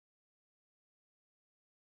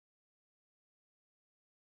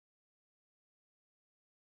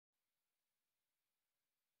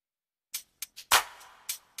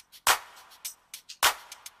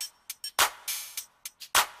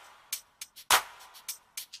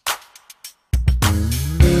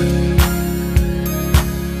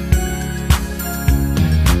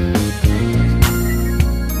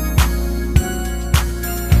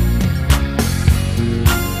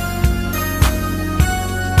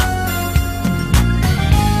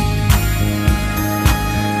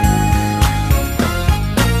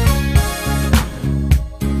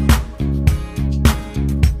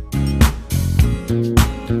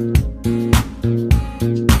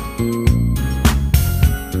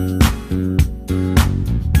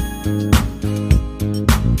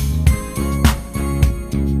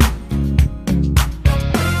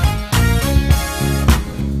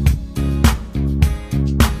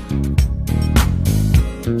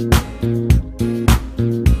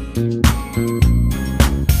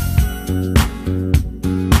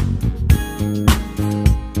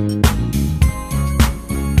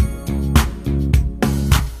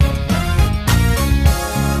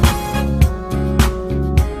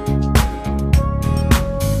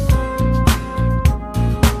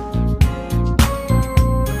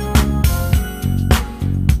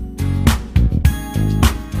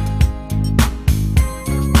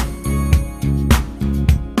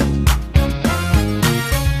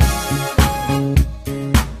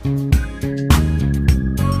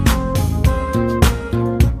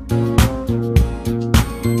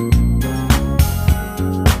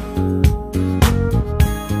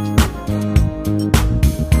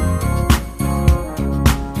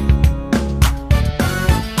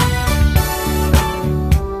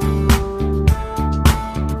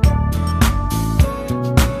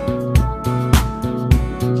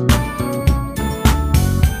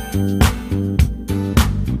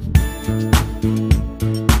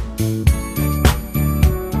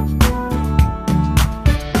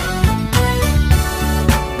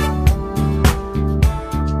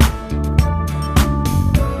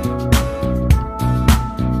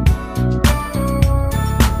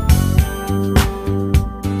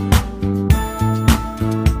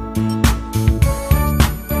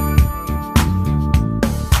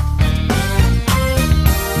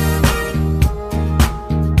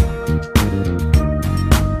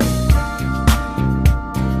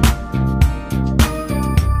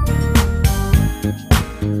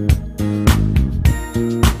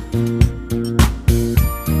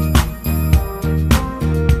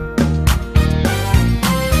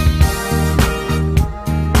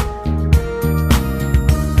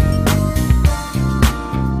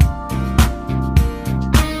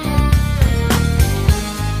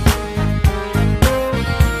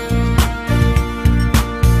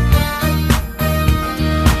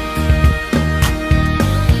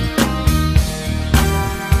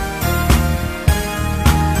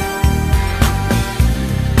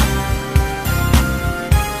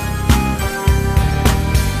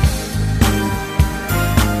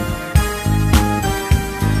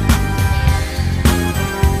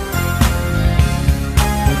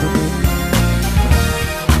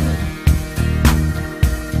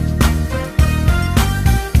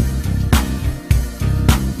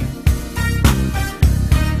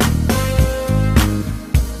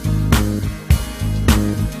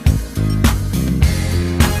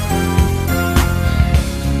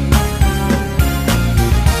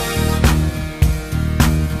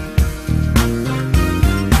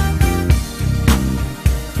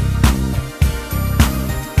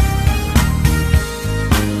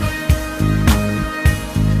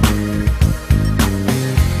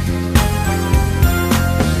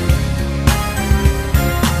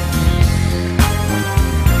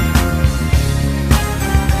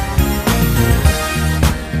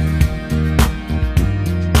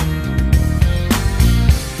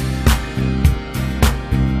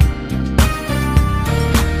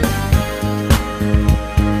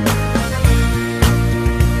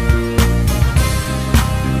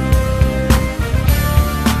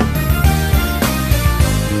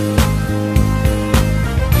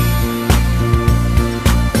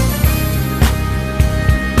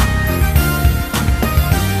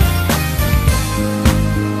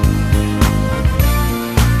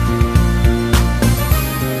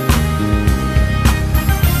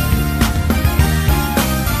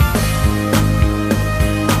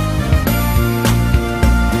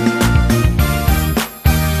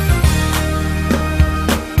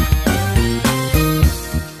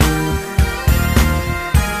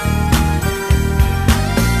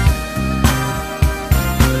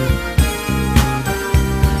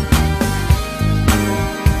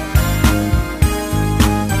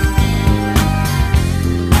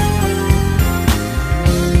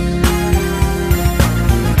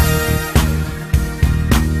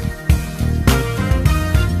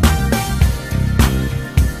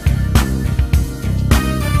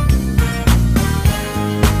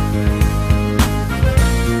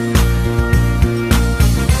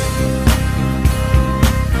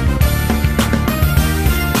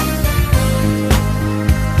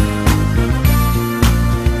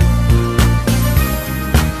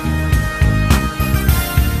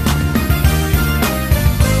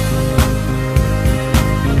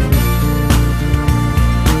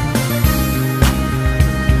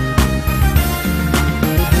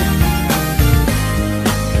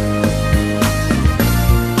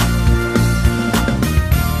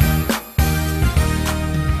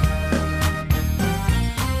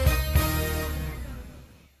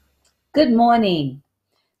Good morning.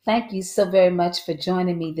 Thank you so very much for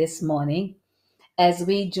joining me this morning as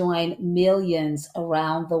we join millions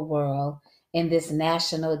around the world in this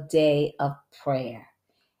National Day of Prayer.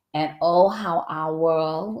 And oh, how our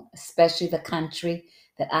world, especially the country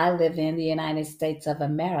that I live in, the United States of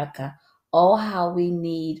America, oh, how we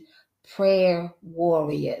need prayer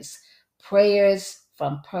warriors, prayers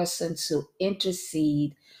from persons who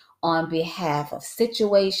intercede on behalf of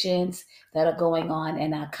situations that are going on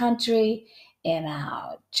in our country, in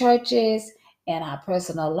our churches, in our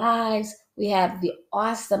personal lives. We have the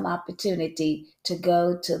awesome opportunity to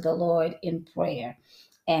go to the Lord in prayer.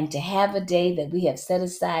 And to have a day that we have set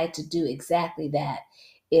aside to do exactly that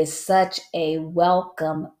is such a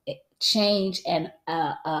welcome change and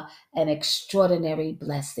an extraordinary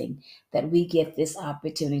blessing that we get this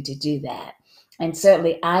opportunity to do that. And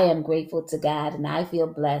certainly, I am grateful to God, and I feel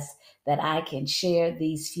blessed that I can share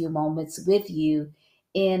these few moments with you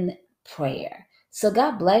in prayer. So,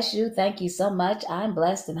 God bless you. Thank you so much. I'm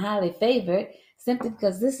blessed and highly favored simply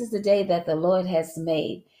because this is the day that the Lord has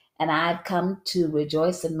made. And I've come to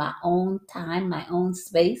rejoice in my own time, my own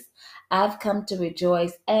space. I've come to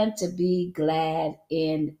rejoice and to be glad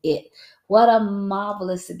in it. What a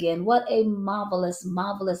marvelous, again, what a marvelous,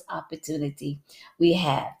 marvelous opportunity we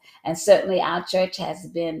have. And certainly our church has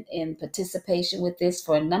been in participation with this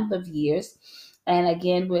for a number of years. And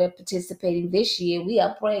again, we're participating this year. We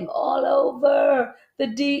are praying all over the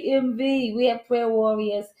DMV. We have prayer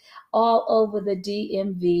warriors all over the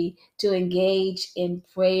DMV to engage in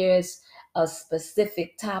prayers of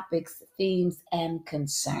specific topics, themes, and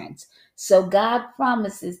concerns. So God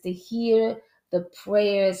promises to hear the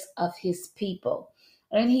prayers of his people.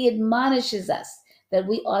 And he admonishes us that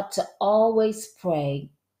we ought to always pray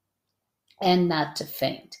and not to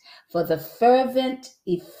faint. For the fervent,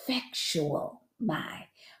 effectual, my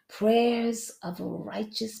prayers of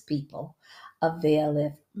righteous people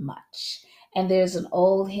availeth much. And there's an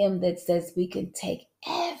old hymn that says we can take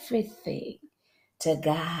everything to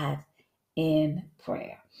God in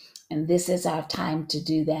prayer. And this is our time to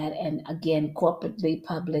do that. And again, corporately,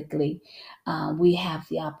 publicly, we have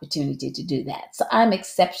the opportunity to do that. So I'm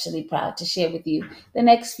exceptionally proud to share with you the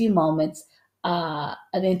next few moments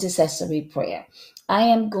an intercessory prayer. I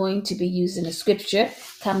am going to be using a scripture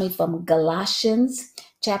coming from Galatians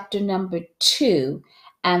chapter number 2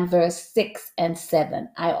 and verse 6 and 7.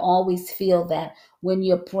 I always feel that when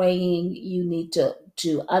you're praying, you need to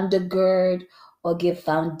undergird or give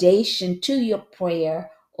foundation to your prayer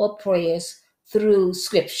or prayers through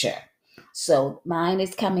scripture. So mine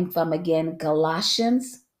is coming from, again,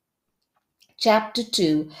 Galatians chapter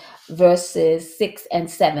 2, verses 6 and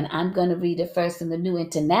 7. I'm going to read it first in the New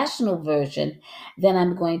International Version, then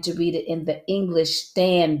I'm going to read it in the English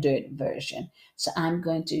Standard Version. So I'm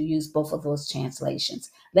going to use both of those translations.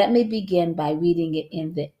 Let me begin by reading it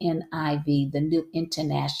in the NIV, the New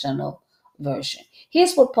International Version.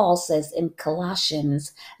 Here's what Paul says in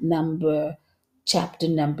Colossians chapter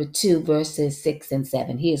number 2, verses 6 and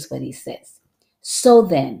 7. Here's what he says. So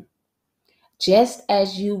then, just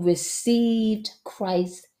as you received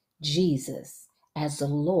Christ Jesus as the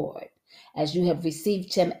Lord, as you have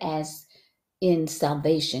received him as in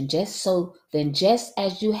salvation, just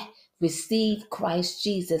as you received Christ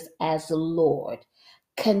Jesus as the Lord,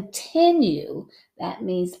 continue, that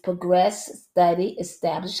means progress, study,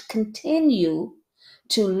 establish, continue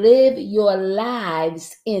to live your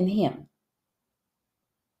lives in him,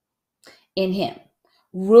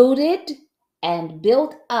 rooted and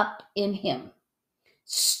built up in him,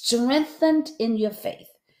 strengthened in your faith.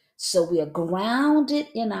 So we are grounded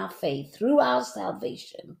in our faith through our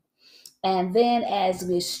salvation. And then as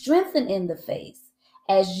we're strengthened in the faith,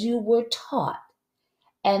 as you were taught,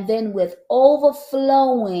 and then with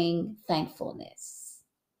overflowing thankfulness.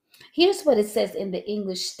 Here's what it says in the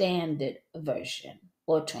English Standard Version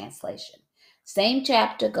or translation. Same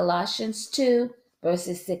chapter, Galatians 2,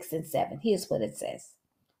 verses 6 and 7. Here's what it says.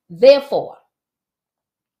 Therefore,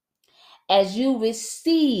 as you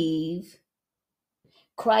receive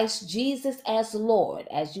Christ Jesus as Lord,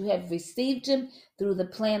 as you have received him through the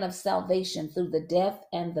plan of salvation, through the death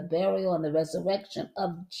and the burial and the resurrection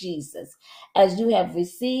of Jesus, as you have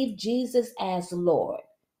received Jesus as Lord.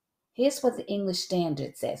 Here's what the English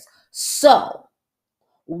Standard says. So,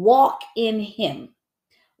 walk in him.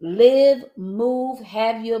 Live, move,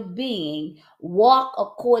 have your being. Walk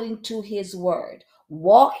according to his word.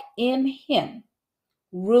 Walk in him.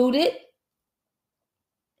 Rooted,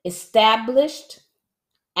 established,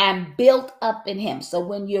 and built up in him. So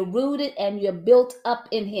when you're rooted and you're built up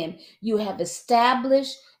in him, you have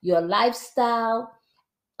established your lifestyle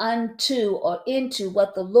unto or into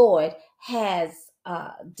what the Lord has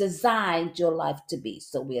designed your life to be.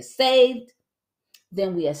 So we are saved,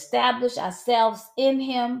 then we establish ourselves in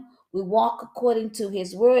Him. We walk according to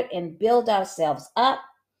His word and build ourselves up.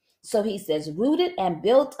 So He says, rooted and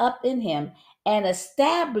built up in Him and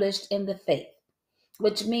established in the faith,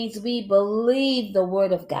 which means we believe the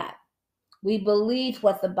word of God. We believe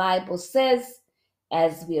what the Bible says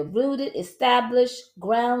as we are rooted, established,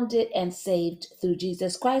 grounded, and saved through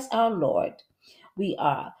Jesus Christ our Lord. We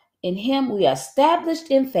are in Him, we are established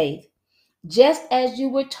in faith, just as you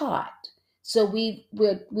were taught. So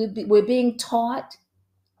we're being taught,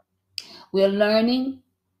 we're learning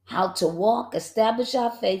how to walk, establish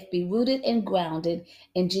our faith, be rooted and grounded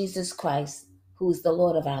in Jesus Christ, who is the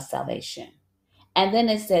Lord of our salvation. And then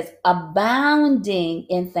it says, abounding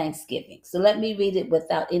in thanksgiving. So let me read it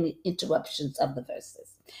without any interruptions of the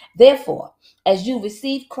verses. Therefore, as you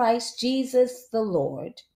receive Christ Jesus the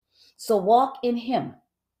Lord, so walk in Him,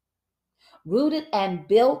 rooted and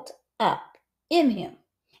built up in Him,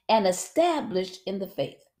 and established in the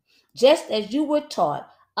faith, just as you were taught,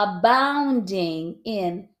 abounding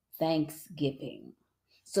in thanksgiving.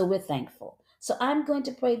 So we're thankful. So I'm going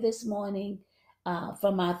to pray this morning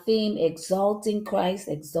from our theme, Exalting Christ,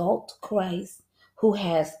 Exalt Christ, who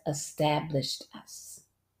has established us.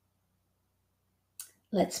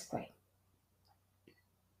 Let's pray.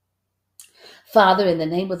 Father, in the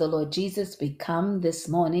name of the Lord Jesus, we come this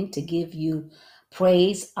morning to give you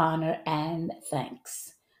praise, honor, and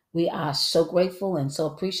thanks. We are so grateful and so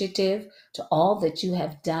appreciative to all that you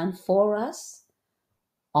have done for us,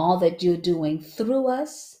 all that you're doing through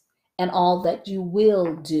us, and all that you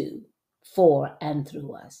will do for and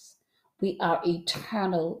through us. We are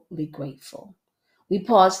eternally grateful. We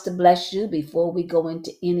pause to bless you before we go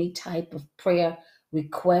into any type of prayer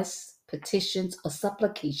requests, petitions, or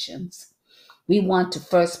supplications. We want to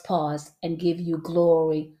first pause and give you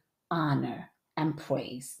glory, honor, and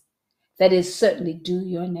praise. That is certainly due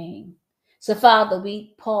your name. So, Father,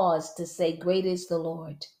 we pause to say, great is the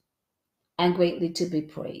Lord and greatly to be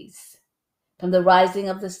praised. From the rising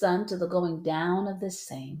of the sun to the going down of the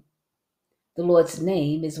same, the Lord's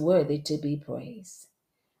name is worthy to be praised.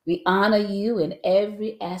 We honor you in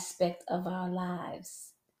every aspect of our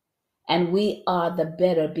lives, and we are the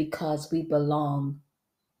better because we belong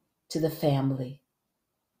to the family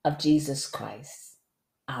of Jesus Christ,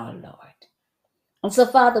 our Lord. And so,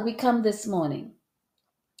 Father, we come this morning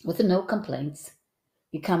with no complaints.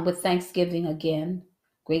 We come with thanksgiving again,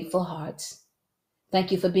 grateful hearts.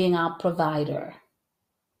 Thank you for being our provider.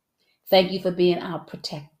 Thank you for being our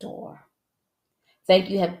protector.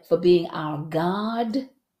 Thank you for being our God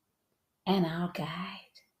and our guide.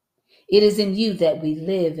 It is in you that we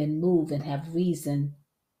live and move and have reason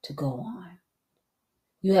to go on.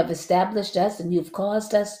 You have established us and you've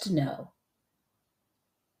caused us to know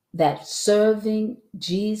that serving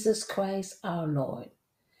Jesus Christ our Lord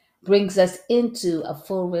brings us into a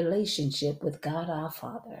full relationship with God our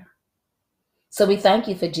Father. So we thank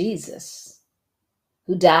you for Jesus,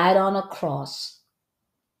 who died on a cross,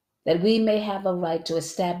 that we may have a right to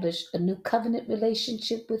establish a new covenant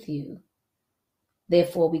relationship with you.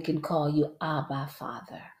 Therefore, we can call you Abba,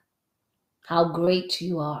 Father. How great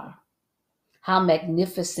you are. How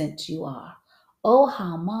magnificent you are. Oh,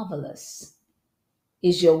 how marvelous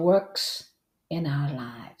is your works in our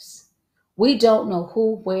lives. We don't know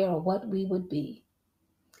who, where, or what we would be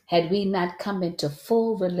had we not come into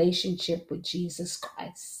full relationship with Jesus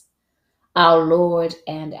Christ, our Lord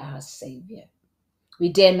and our Savior. We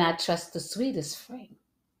dare not trust the sweetest frame,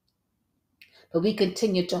 but we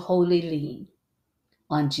continue to wholly lean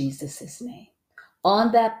on Jesus' name.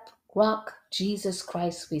 On that rock, Jesus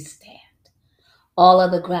Christ, we stand. All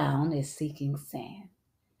of the ground is seeking sand.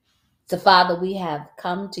 So, Father, we have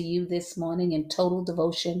come to you this morning in total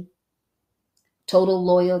devotion, total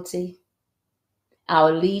loyalty. Our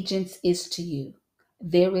allegiance is to you.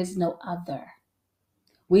 There is no other.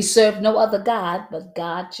 We serve no other God but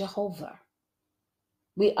God Jehovah.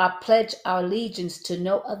 We are pledged our allegiance to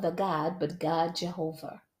no other God but God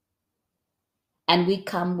Jehovah. And we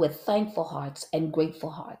come with thankful hearts and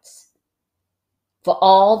grateful hearts for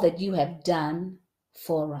all that you have done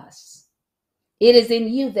for us. It is in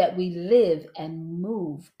you that we live and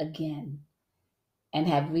move again and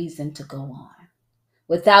have reason to go on.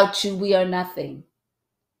 Without you, we are nothing.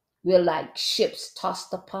 We're like ships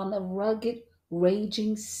tossed upon a rugged,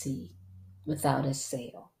 raging sea without a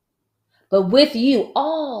sail. But with you,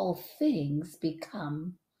 all things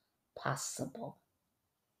become possible.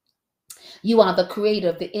 You are the creator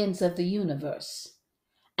of the ends of the universe.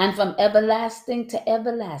 And from everlasting to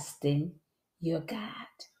everlasting, you're God.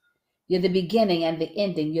 You're the beginning and the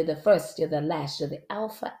ending. You're the first, you're the last, you're the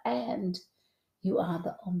Alpha and You are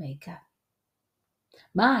the Omega.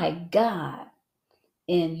 My God,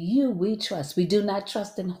 in you we trust. We do not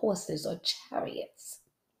trust in horses or chariots,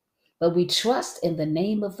 but we trust in the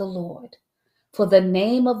name of the Lord. For the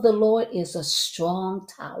name of the Lord is a strong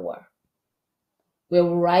tower where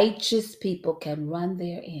righteous people can run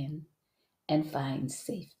therein and find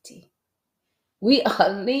safety. We are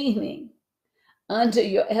leaning under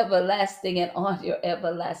your everlasting and on your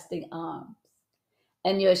everlasting arms,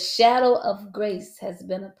 and your shadow of grace has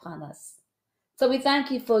been upon us. So we thank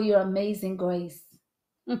you for your amazing grace.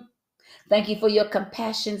 Thank you for your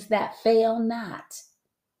compassions that fail not,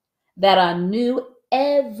 that are new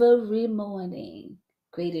every morning.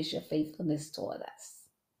 Great is your faithfulness toward us.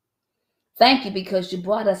 Thank you because you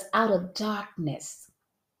brought us out of darkness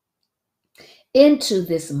into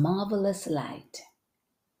this marvelous light.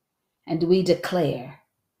 And we declare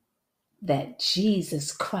that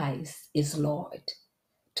Jesus Christ is Lord,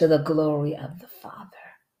 to the glory of the Father.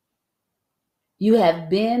 You have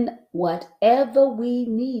been whatever we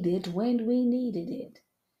needed when we needed it.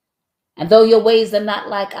 And though your ways are not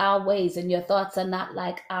like our ways and your thoughts are not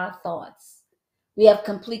like our thoughts, we have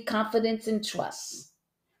complete confidence and trust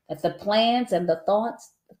that the plans and the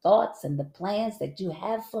thoughts and the plans that you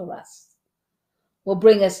have for us will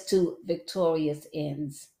bring us to victorious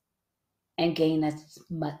ends and gain us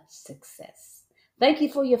much success. Thank you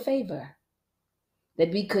for your favor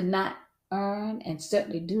that we could not earn and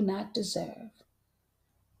certainly do not deserve.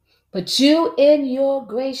 But you, in your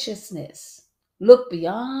graciousness, look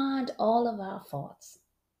beyond all of our faults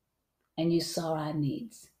and you saw our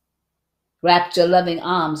needs, wrapped your loving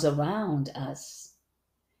arms around us,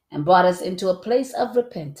 and brought us into a place of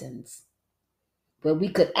repentance where we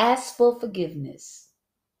could ask for forgiveness,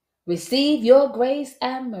 receive your grace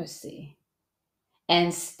and mercy,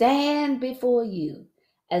 and stand before you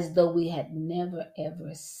as though we had never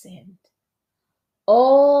ever sinned.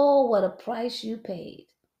 Oh, what a price you paid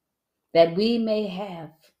that we may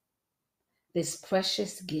have this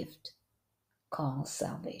precious gift called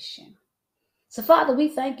salvation. So, Father, we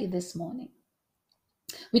thank you this morning.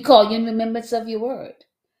 We call you in remembrance of your word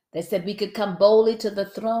that said we could come boldly to the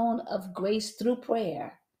throne of grace through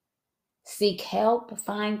prayer, seek help,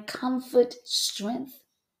 find comfort, strength,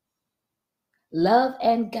 love,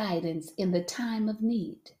 and guidance in the time of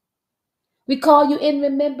need. We call you in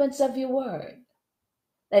remembrance of your word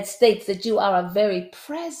that states that you are a very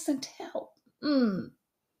present help in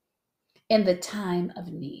the time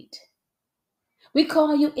of need. We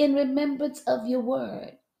call you in remembrance of your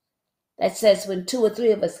word that says when two or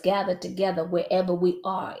three of us gather together wherever we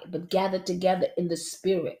are, but gather together in the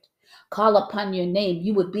spirit, call upon your name,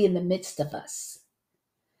 you would be in the midst of us.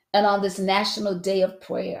 And on this national day of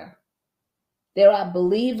prayer, there are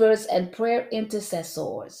believers and prayer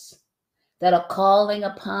intercessors that are calling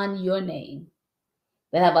upon your name,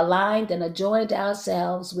 that have aligned and joined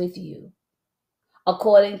ourselves with you,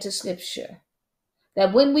 according to Scripture,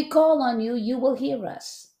 that when we call on you, you will hear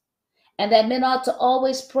us, and that men ought to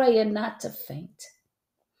always pray and not to faint,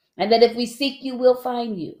 and that if we seek you, we'll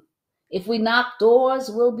find you. If we knock, doors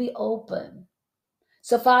will be open.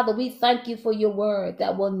 So, Father, we thank you for your word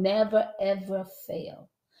that will never, ever fail.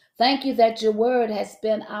 Thank you that your word has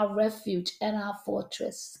been our refuge and our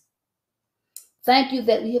fortress. Thank you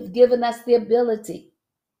that you have given us the ability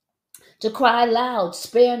to cry loud,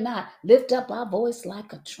 spare not, lift up our voice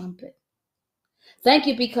like a trumpet. Thank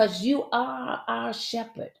you because you are our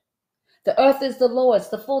shepherd. The earth is the Lord's,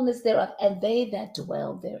 the fullness thereof, and they that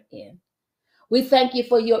dwell therein. We thank you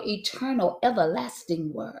for your eternal,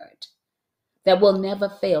 everlasting word that will never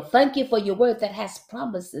fail. Thank you for your word that has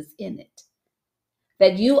promises in it.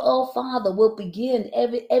 That you, oh Father, will begin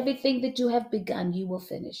everything that you have begun, you will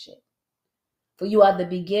finish it. For you are the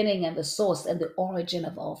beginning and the source and the origin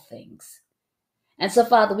of all things. And so,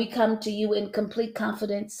 Father, we come to you in complete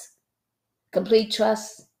confidence, complete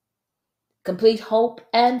trust, complete hope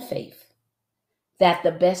and faith that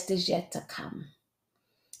the best is yet to come.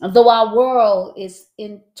 And though our world is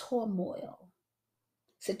in turmoil,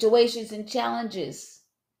 situations and challenges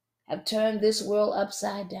have turned this world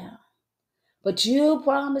upside down. But you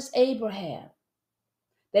promised Abraham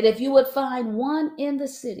that if you would find one in the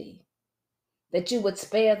city, that you would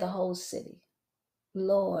spare the whole city.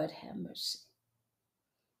 Lord, have mercy.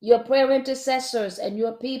 Your prayer intercessors and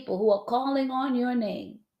your people who are calling on your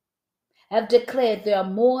name have declared there are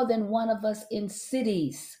more than one of us in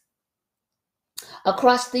cities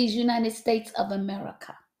across these United States of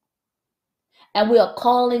America. And we are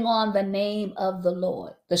calling on the name of the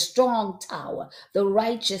Lord, the strong tower, the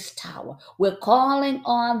righteous tower. We're calling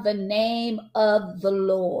on the name of the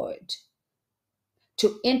Lord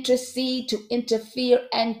to intercede, to interfere,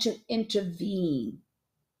 and to intervene.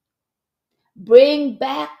 Bring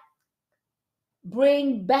back,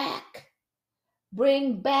 bring back,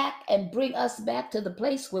 bring back, and bring us back to the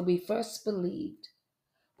place where we first believed.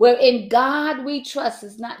 Where in God we trust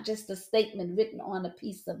is not just a statement written on a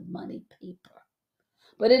piece of money paper,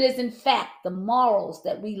 but it is in fact the morals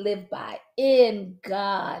that we live by. In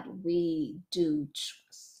God we do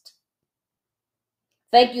trust.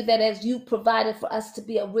 Thank you that as you provided for us to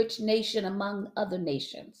be a rich nation among other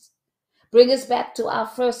nations, bring us back to our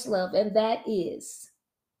first love, and that is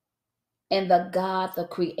in the God, the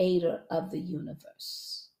creator of the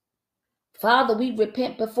universe. Father, we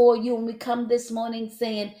repent before you and we come this morning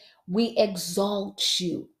saying, we exalt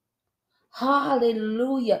you.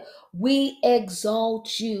 Hallelujah. We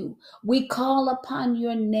exalt you. We call upon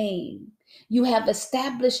your name. You have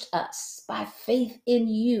established us by faith in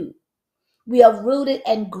you. We are rooted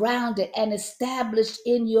and grounded and established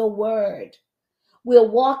in your word. We're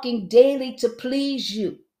walking daily to please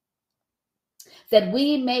you, that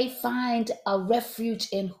we may find a refuge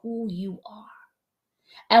in who you are.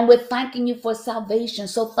 And we're thanking you for salvation.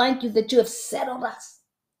 So thank you that you have settled us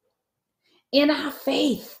in our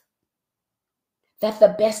faith, that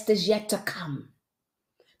the best is yet to come,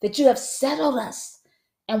 that you have settled us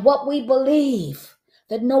and what we believe,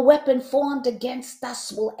 that no weapon formed against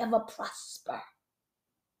us will ever prosper.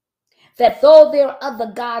 That though there are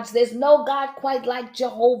other gods, there's no God quite like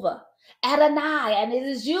Jehovah, Adonai, and it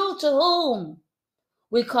is you to whom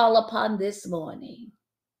we call upon this morning.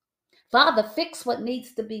 Father, fix what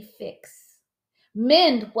needs to be fixed.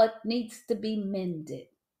 Mend what needs to be mended.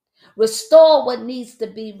 Restore what needs to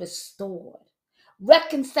be restored.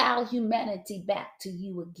 Reconcile humanity back to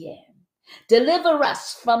you again. Deliver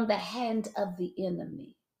us from the hand of the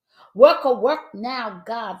enemy. Work a work now,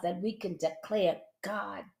 God, that we can declare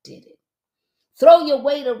God did it. Throw your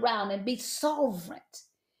weight around and be sovereign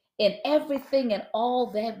in everything and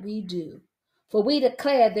all that we do. For we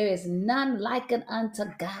declare there is none like unto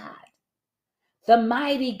God, the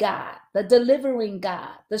mighty God, the delivering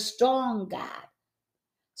God, the strong God.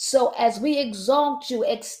 So as we exalt you,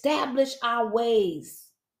 establish our ways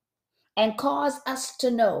and cause us to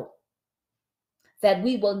know that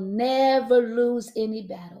we will never lose any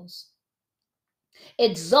battles.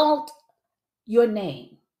 Exalt your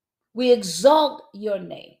name. We exalt your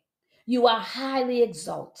name. You are highly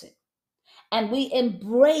exalted. And we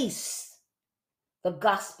embrace the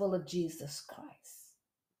gospel of Jesus Christ.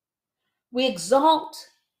 We exalt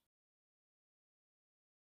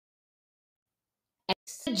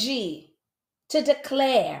and to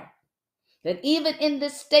declare that even in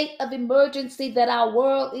this state of emergency that our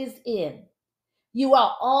world is in, you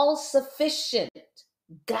are all sufficient,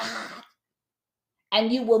 God,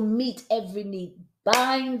 and you will meet every need.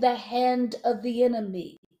 Bind the hand of the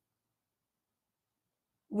enemy.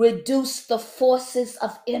 Reduce the forces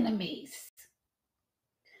of enemies.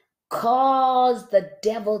 Cause the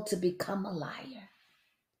devil to become a liar.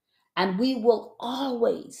 And we will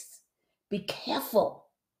always be careful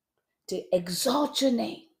to exalt your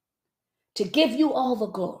name, to give you all the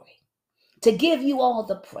glory, to give you all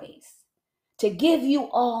the praise, to give you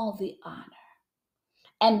all the honor.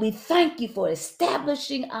 And we thank you for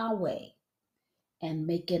establishing our way and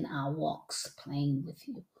making our walks plain with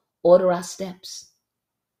you. Order our steps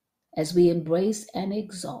as we embrace and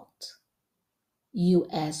exalt you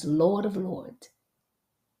as Lord of Lords,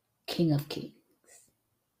 King of Kings.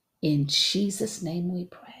 In Jesus' name we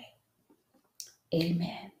pray.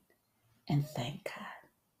 Amen. And thank God.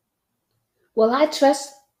 Well, I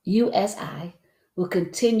trust you as I will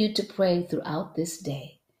continue to pray throughout this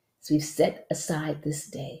day as we've set aside this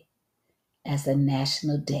day as a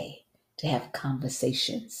national day to have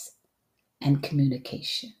conversations and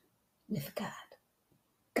communication with God.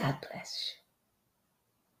 God bless you.